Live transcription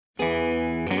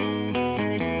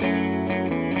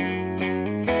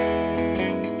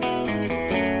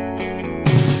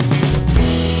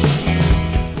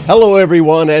Hello,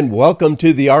 everyone, and welcome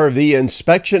to the RV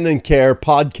Inspection and Care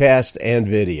podcast and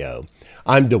video.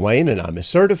 I'm Dwayne, and I'm a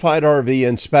certified RV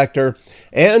inspector,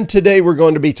 and today we're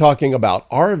going to be talking about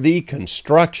RV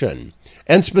construction,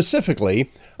 and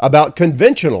specifically about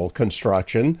conventional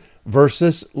construction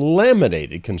versus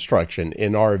laminated construction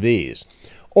in RVs,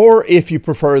 or if you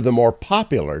prefer the more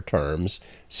popular terms,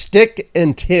 stick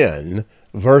and tin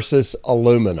versus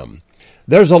aluminum.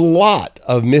 There's a lot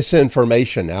of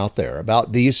misinformation out there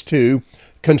about these two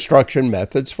construction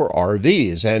methods for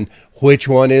RVs and which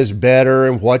one is better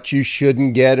and what you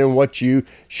shouldn't get and what you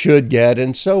should get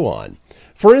and so on.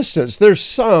 For instance, there's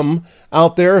some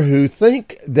out there who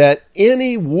think that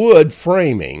any wood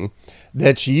framing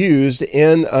that's used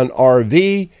in an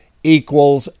RV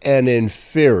equals an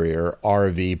inferior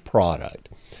RV product.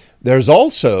 There's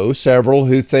also several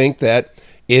who think that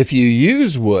if you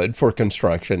use wood for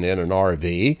construction in an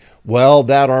RV, well,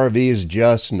 that RV is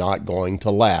just not going to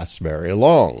last very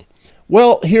long.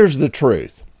 Well, here's the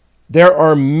truth. There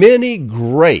are many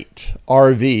great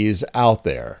RVs out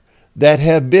there that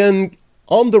have been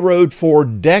on the road for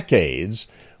decades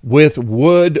with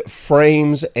wood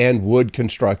frames and wood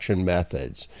construction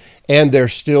methods, and they're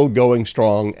still going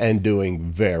strong and doing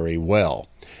very well.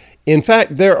 In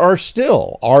fact, there are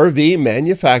still RV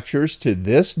manufacturers to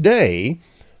this day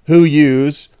who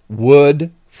use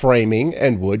wood framing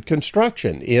and wood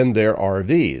construction in their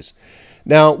RVs.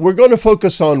 Now, we're going to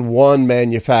focus on one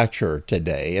manufacturer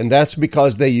today, and that's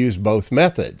because they use both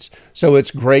methods. So it's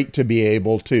great to be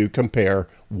able to compare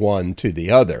one to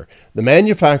the other. The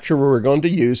manufacturer we're going to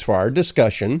use for our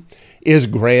discussion is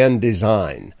Grand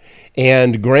Design.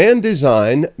 And Grand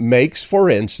Design makes,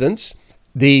 for instance,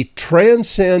 the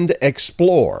Transcend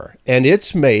Explorer, and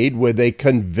it's made with a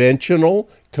conventional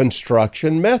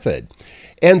construction method.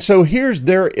 And so here's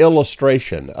their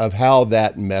illustration of how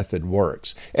that method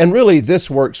works. And really, this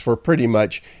works for pretty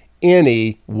much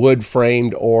any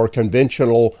wood-framed or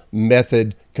conventional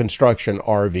method construction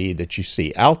RV that you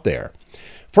see out there.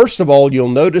 First of all, you'll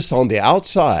notice on the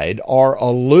outside are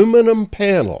aluminum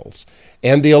panels,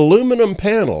 and the aluminum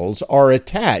panels are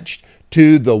attached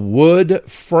to the wood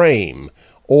frame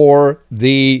or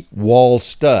the wall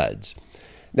studs.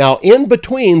 Now, in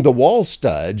between the wall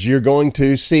studs, you're going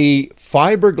to see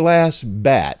fiberglass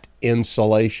batt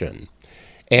insulation.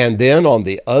 And then on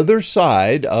the other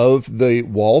side of the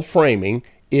wall framing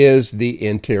is the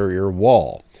interior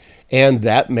wall. And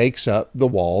that makes up the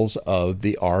walls of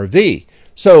the RV.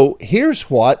 So here's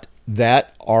what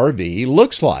that RV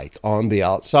looks like on the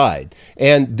outside.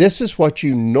 And this is what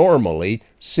you normally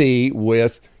see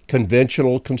with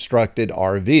conventional constructed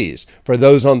RVs. For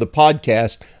those on the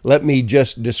podcast, let me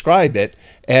just describe it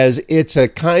as it's a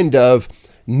kind of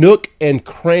nook and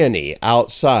cranny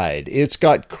outside. It's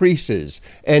got creases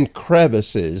and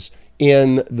crevices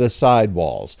in the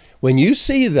sidewalls. When you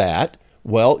see that,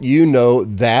 well, you know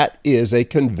that is a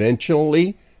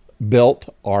conventionally built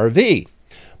RV.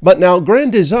 But now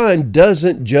Grand Design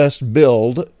doesn't just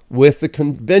build with the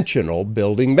conventional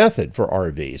building method for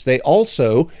RVs. They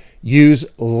also use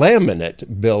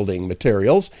laminate building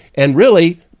materials, and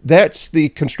really that's the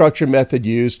construction method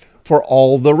used for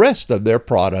all the rest of their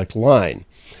product line.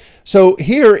 So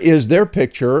here is their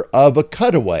picture of a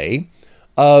cutaway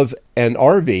of an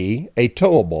RV, a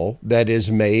towable, that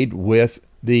is made with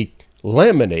the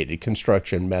laminated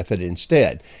construction method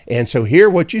instead. And so here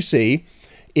what you see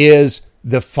is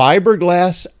the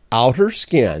fiberglass outer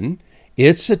skin.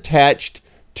 It's attached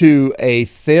to a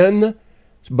thin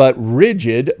but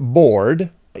rigid board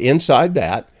inside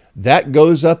that. That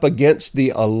goes up against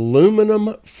the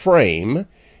aluminum frame.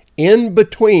 In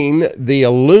between the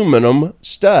aluminum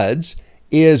studs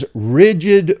is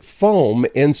rigid foam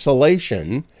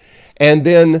insulation. And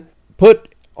then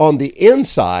put on the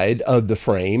inside of the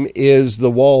frame is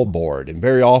the wall board. And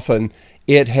very often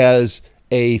it has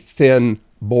a thin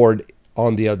board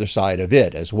on the other side of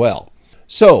it as well.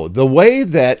 So the way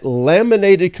that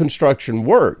laminated construction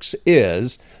works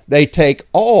is they take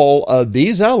all of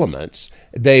these elements,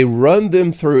 they run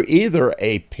them through either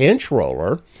a pinch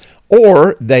roller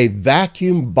or they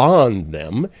vacuum bond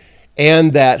them,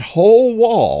 and that whole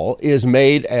wall is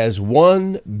made as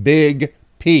one big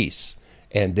piece.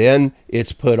 And then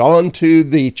it's put onto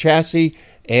the chassis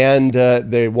and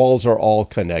the walls are all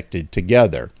connected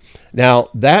together. Now,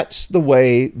 that's the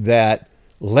way that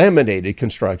laminated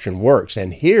construction works.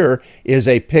 And here is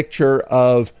a picture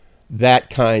of that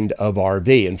kind of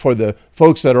RV. And for the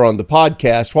folks that are on the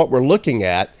podcast, what we're looking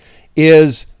at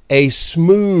is a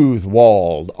smooth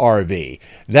walled RV.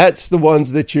 That's the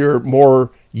ones that you're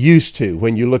more used to.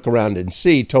 When you look around and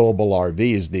see towable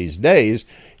RVs these days,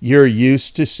 you're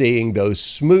used to seeing those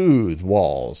smooth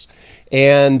walls.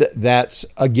 And that's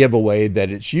a giveaway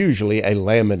that it's usually a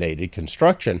laminated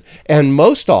construction. And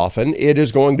most often it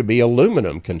is going to be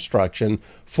aluminum construction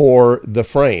for the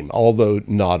frame, although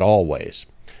not always.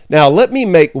 Now, let me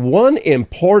make one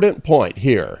important point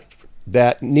here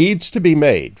that needs to be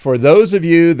made for those of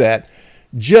you that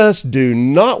just do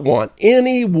not want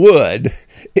any wood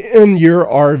in your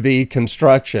RV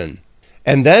construction.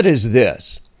 And that is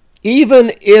this.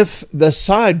 Even if the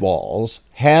sidewalls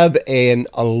have an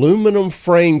aluminum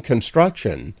frame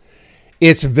construction,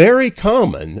 it's very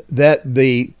common that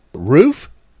the roof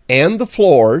and the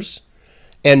floors,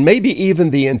 and maybe even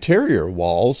the interior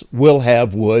walls, will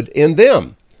have wood in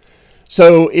them.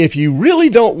 So if you really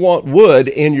don't want wood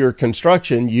in your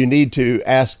construction, you need to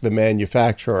ask the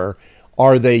manufacturer,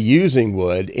 are they using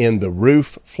wood in the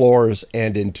roof, floors,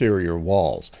 and interior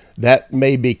walls? That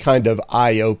may be kind of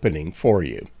eye-opening for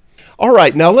you. All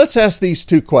right, now let's ask these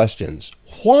two questions.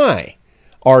 Why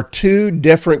are two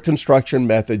different construction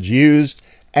methods used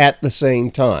at the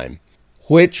same time?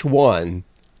 Which one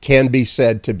can be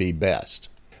said to be best?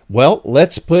 Well,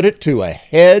 let's put it to a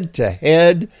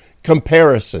head-to-head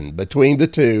comparison between the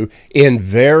two in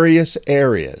various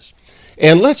areas.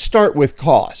 And let's start with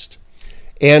cost.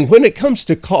 And when it comes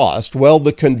to cost, well,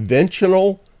 the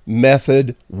conventional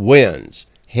method wins,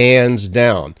 hands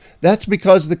down. That's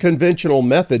because the conventional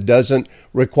method doesn't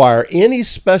require any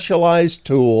specialized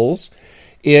tools.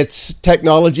 It's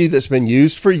technology that's been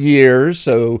used for years,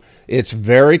 so it's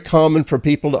very common for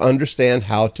people to understand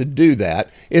how to do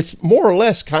that. It's more or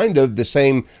less kind of the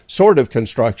same sort of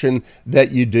construction that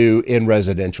you do in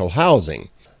residential housing.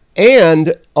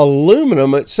 And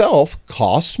aluminum itself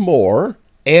costs more,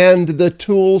 and the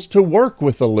tools to work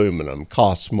with aluminum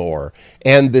costs more,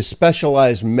 and the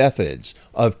specialized methods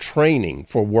of training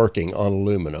for working on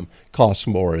aluminum costs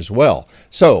more as well.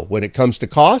 So when it comes to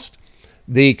cost,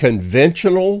 the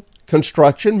conventional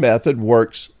construction method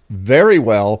works very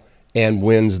well and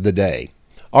wins the day.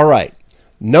 All right,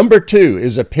 number two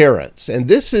is appearance, and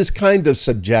this is kind of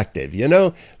subjective. You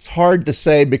know, it's hard to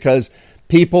say because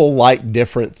people like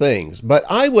different things, but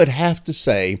I would have to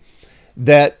say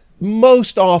that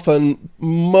most often,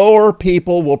 more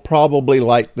people will probably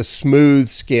like the smooth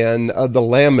skin of the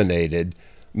laminated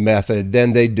method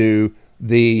than they do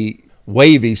the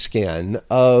wavy skin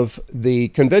of the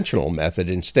conventional method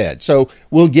instead. So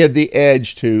we'll give the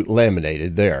edge to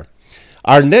laminated there.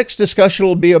 Our next discussion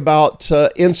will be about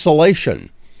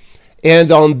insulation.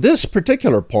 And on this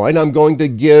particular point, I'm going to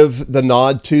give the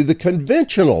nod to the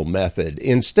conventional method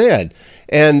instead.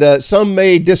 And some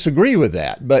may disagree with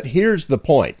that, but here's the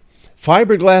point.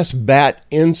 Fiberglass batt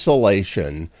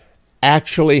insulation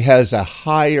actually has a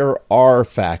higher R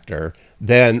factor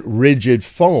than rigid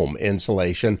foam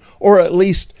insulation, or at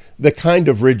least the kind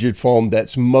of rigid foam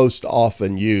that's most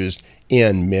often used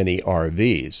in many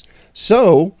RVs.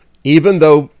 So, even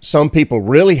though some people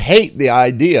really hate the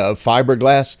idea of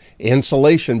fiberglass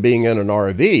insulation being in an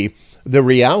RV, the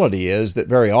reality is that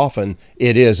very often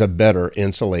it is a better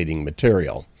insulating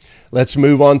material. Let's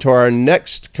move on to our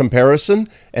next comparison,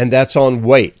 and that's on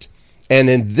weight. And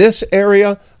in this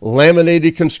area,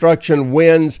 laminated construction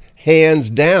wins hands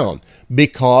down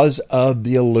because of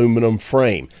the aluminum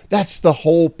frame. That's the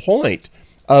whole point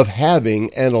of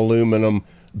having an aluminum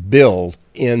build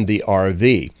in the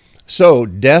RV. So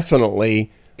definitely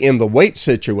in the weight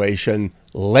situation,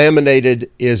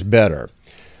 laminated is better.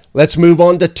 Let's move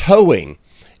on to towing.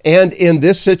 And in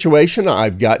this situation,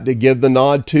 I've got to give the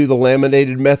nod to the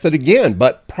laminated method again,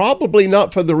 but probably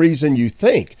not for the reason you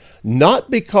think. Not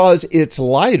because it's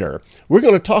lighter. We're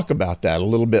going to talk about that a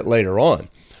little bit later on.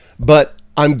 But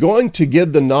I'm going to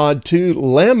give the nod to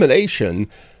lamination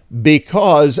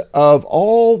because of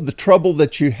all the trouble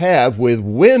that you have with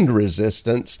wind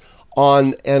resistance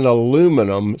on an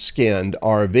aluminum skinned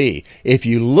RV. If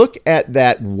you look at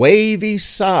that wavy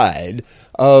side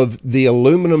of the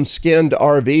aluminum skinned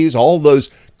RVs, all those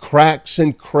cracks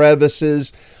and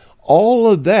crevices, all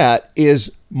of that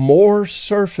is more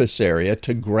surface area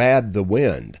to grab the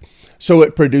wind. So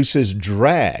it produces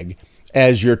drag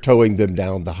as you're towing them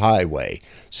down the highway.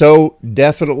 So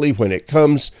definitely when it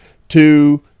comes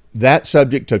to that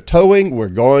subject of towing, we're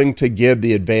going to give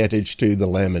the advantage to the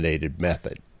laminated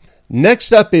method.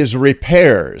 Next up is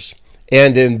repairs.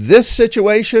 And in this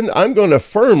situation, I'm going to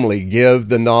firmly give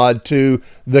the nod to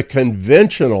the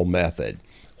conventional method.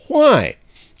 Why?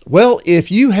 Well,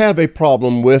 if you have a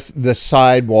problem with the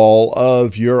sidewall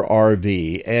of your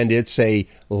RV and it's a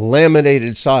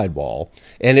laminated sidewall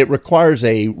and it requires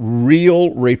a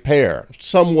real repair,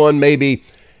 someone maybe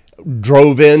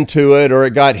drove into it, or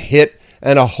it got hit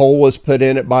and a hole was put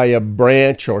in it by a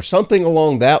branch or something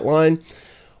along that line,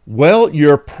 well,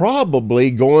 you're probably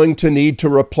going to need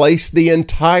to replace the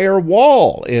entire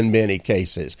wall in many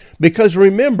cases. Because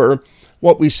remember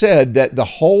what we said, that the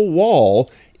whole wall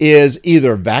is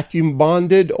either vacuum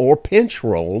bonded or pinch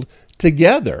rolled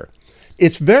together.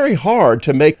 It's very hard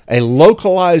to make a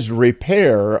localized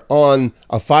repair on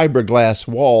a fiberglass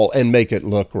wall and make it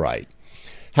look right.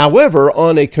 However,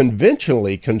 on a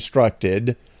conventionally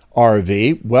constructed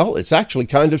RV, well, it's actually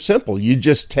kind of simple. You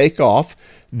just take off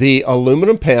the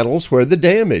aluminum panels where the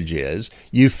damage is,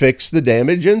 you fix the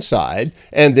damage inside,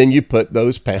 and then you put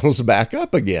those panels back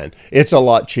up again. It's a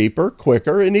lot cheaper,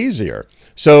 quicker, and easier.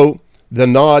 So the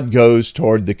nod goes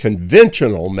toward the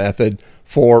conventional method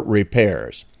for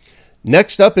repairs.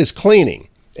 Next up is cleaning.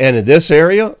 And in this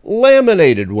area,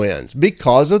 laminated wins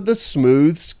because of the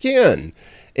smooth skin,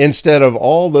 instead of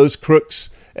all those crooks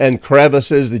and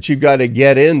crevices that you got to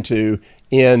get into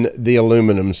in the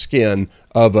aluminum skin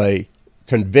of a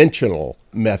conventional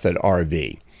method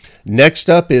RV. Next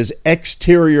up is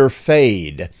exterior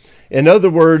fade. In other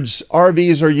words,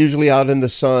 RVs are usually out in the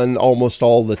sun almost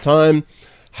all the time.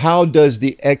 How does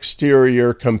the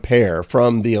exterior compare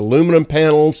from the aluminum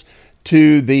panels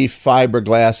to the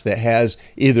fiberglass that has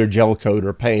either gel coat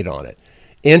or paint on it?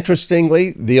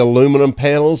 Interestingly, the aluminum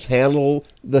panels handle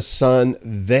the sun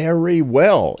very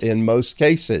well in most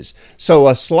cases, so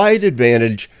a slight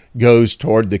advantage goes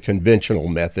toward the conventional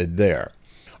method there.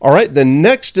 All right, the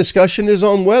next discussion is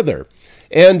on weather.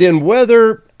 And in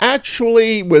weather,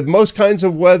 actually, with most kinds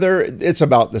of weather, it's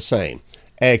about the same,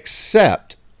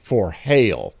 except for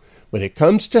hail. When it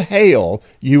comes to hail,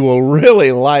 you will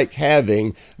really like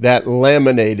having that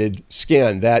laminated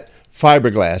skin, that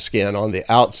fiberglass skin on the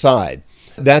outside.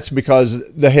 That's because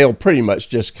the hail pretty much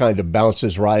just kind of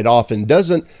bounces right off and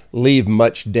doesn't leave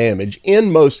much damage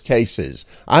in most cases.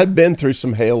 I've been through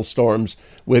some hailstorms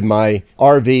with my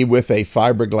RV with a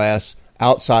fiberglass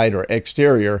outside or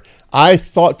exterior. I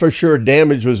thought for sure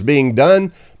damage was being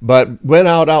done, but went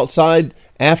out outside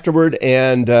afterward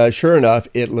and sure enough,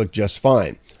 it looked just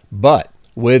fine. But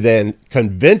with a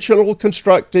conventional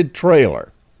constructed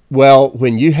trailer, well,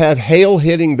 when you have hail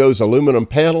hitting those aluminum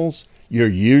panels, you're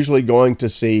usually going to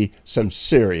see some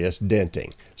serious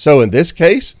denting. So in this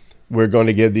case, we're going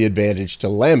to give the advantage to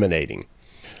laminating.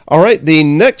 All right, the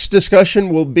next discussion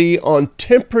will be on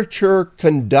temperature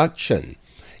conduction.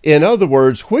 In other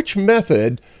words, which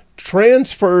method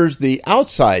transfers the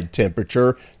outside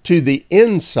temperature to the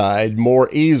inside more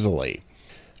easily?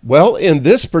 Well, in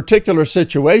this particular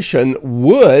situation,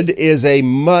 wood is a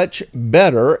much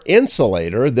better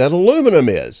insulator than aluminum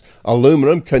is.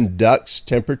 Aluminum conducts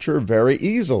temperature very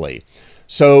easily.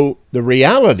 So the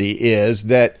reality is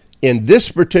that in this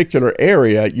particular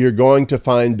area, you're going to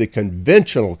find the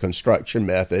conventional construction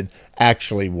method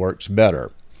actually works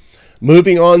better.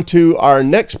 Moving on to our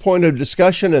next point of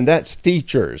discussion, and that's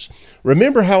features.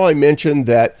 Remember how I mentioned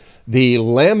that the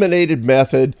laminated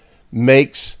method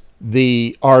makes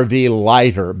the RV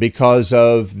lighter because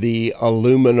of the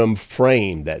aluminum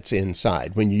frame that's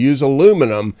inside. When you use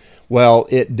aluminum, well,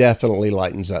 it definitely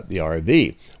lightens up the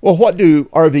RV. Well, what do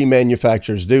RV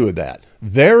manufacturers do with that?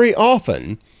 Very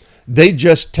often, they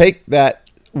just take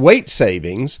that weight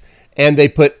savings and they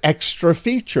put extra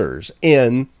features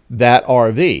in that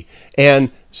RV.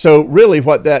 And so really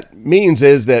what that means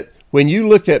is that when you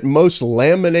look at most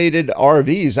laminated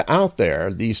RVs out there,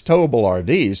 these towable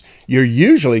RVs, you're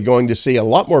usually going to see a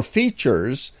lot more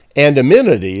features and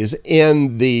amenities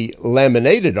in the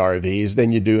laminated RVs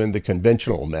than you do in the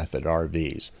conventional method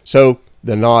RVs. So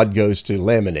the nod goes to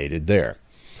laminated there.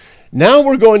 Now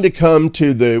we're going to come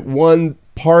to the one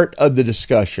part of the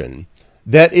discussion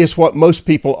that is what most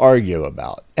people argue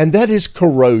about, and that is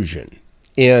corrosion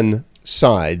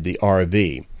inside the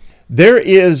RV. There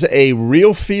is a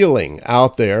real feeling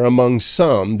out there among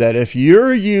some that if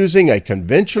you're using a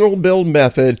conventional build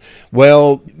method,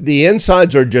 well, the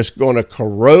insides are just going to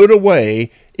corrode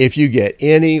away if you get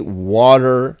any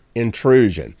water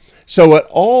intrusion. So it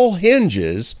all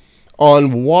hinges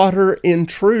on water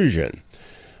intrusion.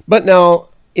 But now,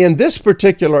 in this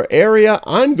particular area,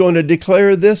 I'm going to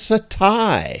declare this a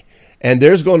tie. And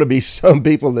there's going to be some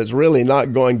people that's really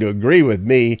not going to agree with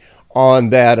me on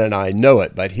that, and I know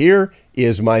it. But here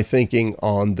is my thinking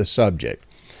on the subject.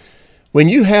 When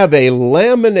you have a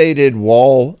laminated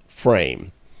wall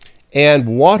frame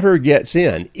and water gets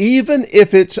in, even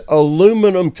if it's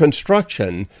aluminum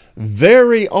construction,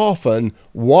 very often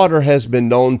water has been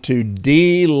known to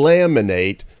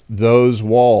delaminate those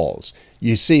walls.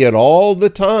 You see it all the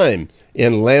time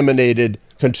in laminated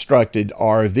constructed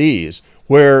RVs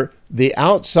where the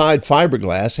outside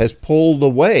fiberglass has pulled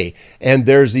away, and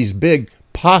there's these big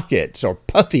pockets or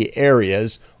puffy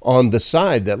areas on the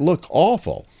side that look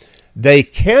awful. They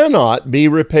cannot be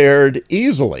repaired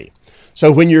easily.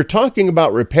 So when you're talking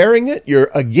about repairing it,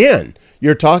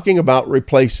 you're talking about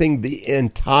replacing the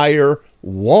entire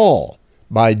wall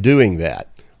by doing that.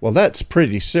 Well, that's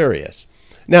pretty serious.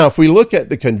 Now, if we look at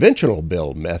the conventional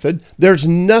build method, there's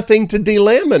nothing to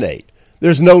delaminate.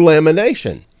 There's no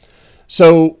lamination.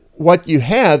 So what you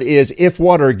have is if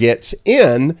water gets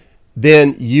in,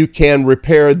 then you can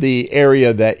repair the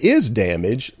area that is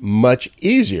damaged much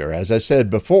easier, as I said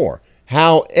before.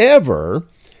 However,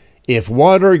 if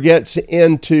water gets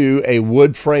into a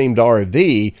wood-framed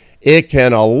RV, it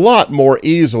can a lot more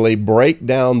easily break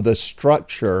down the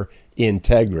structure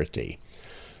integrity.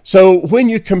 So when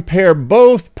you compare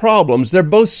both problems, they're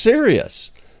both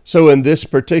serious. So in this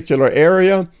particular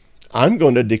area, I'm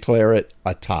going to declare it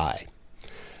a tie.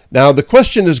 Now, the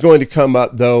question is going to come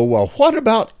up, though, well, what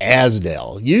about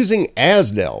Azdel? Using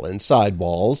Azdel in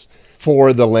sidewalls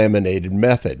for the laminated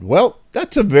method? Well,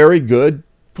 that's a very good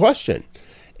question.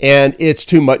 And it's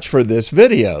too much for this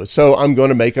video. So I'm going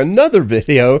to make another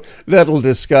video that'll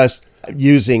discuss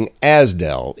using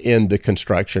Azdel in the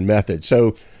construction method.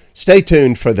 So stay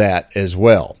tuned for that as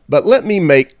well. But let me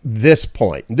make this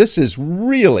point. This is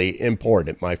really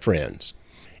important, my friends.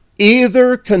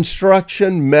 Either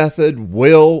construction method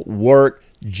will work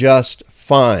just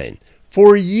fine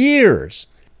for years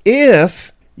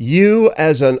if you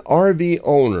as an RV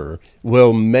owner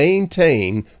will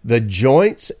maintain the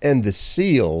joints and the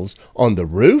seals on the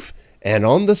roof and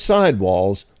on the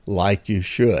sidewalls like you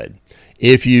should.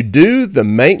 If you do the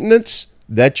maintenance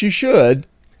that you should,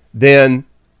 then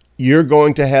you're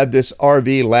going to have this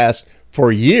RV last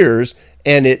for years,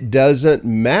 and it doesn't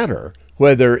matter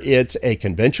whether it's a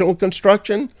conventional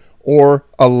construction or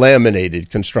a laminated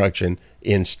construction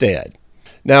instead.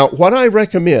 Now, what I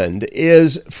recommend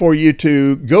is for you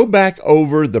to go back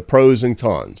over the pros and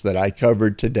cons that I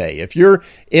covered today. If you're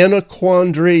in a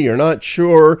quandary, you're not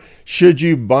sure, should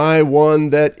you buy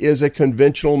one that is a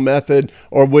conventional method,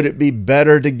 or would it be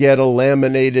better to get a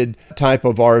laminated type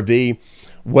of RV?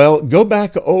 Well, go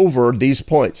back over these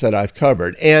points that I've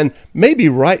covered and maybe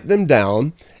write them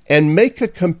down and make a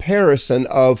comparison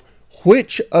of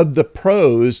which of the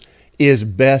pros is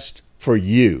best for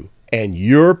you and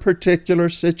your particular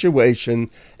situation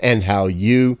and how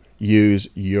you use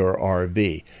your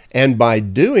RV. And by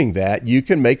doing that, you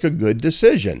can make a good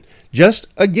decision. Just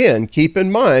again, keep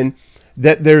in mind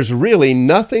that there's really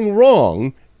nothing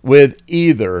wrong with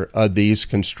either of these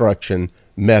construction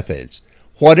methods.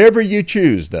 Whatever you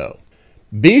choose, though,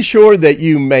 be sure that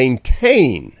you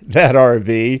maintain that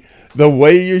RV the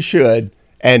way you should,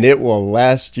 and it will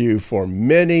last you for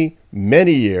many,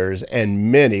 many years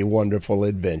and many wonderful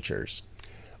adventures.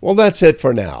 Well, that's it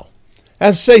for now.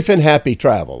 Have safe and happy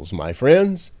travels, my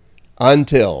friends.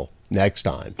 Until next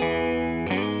time.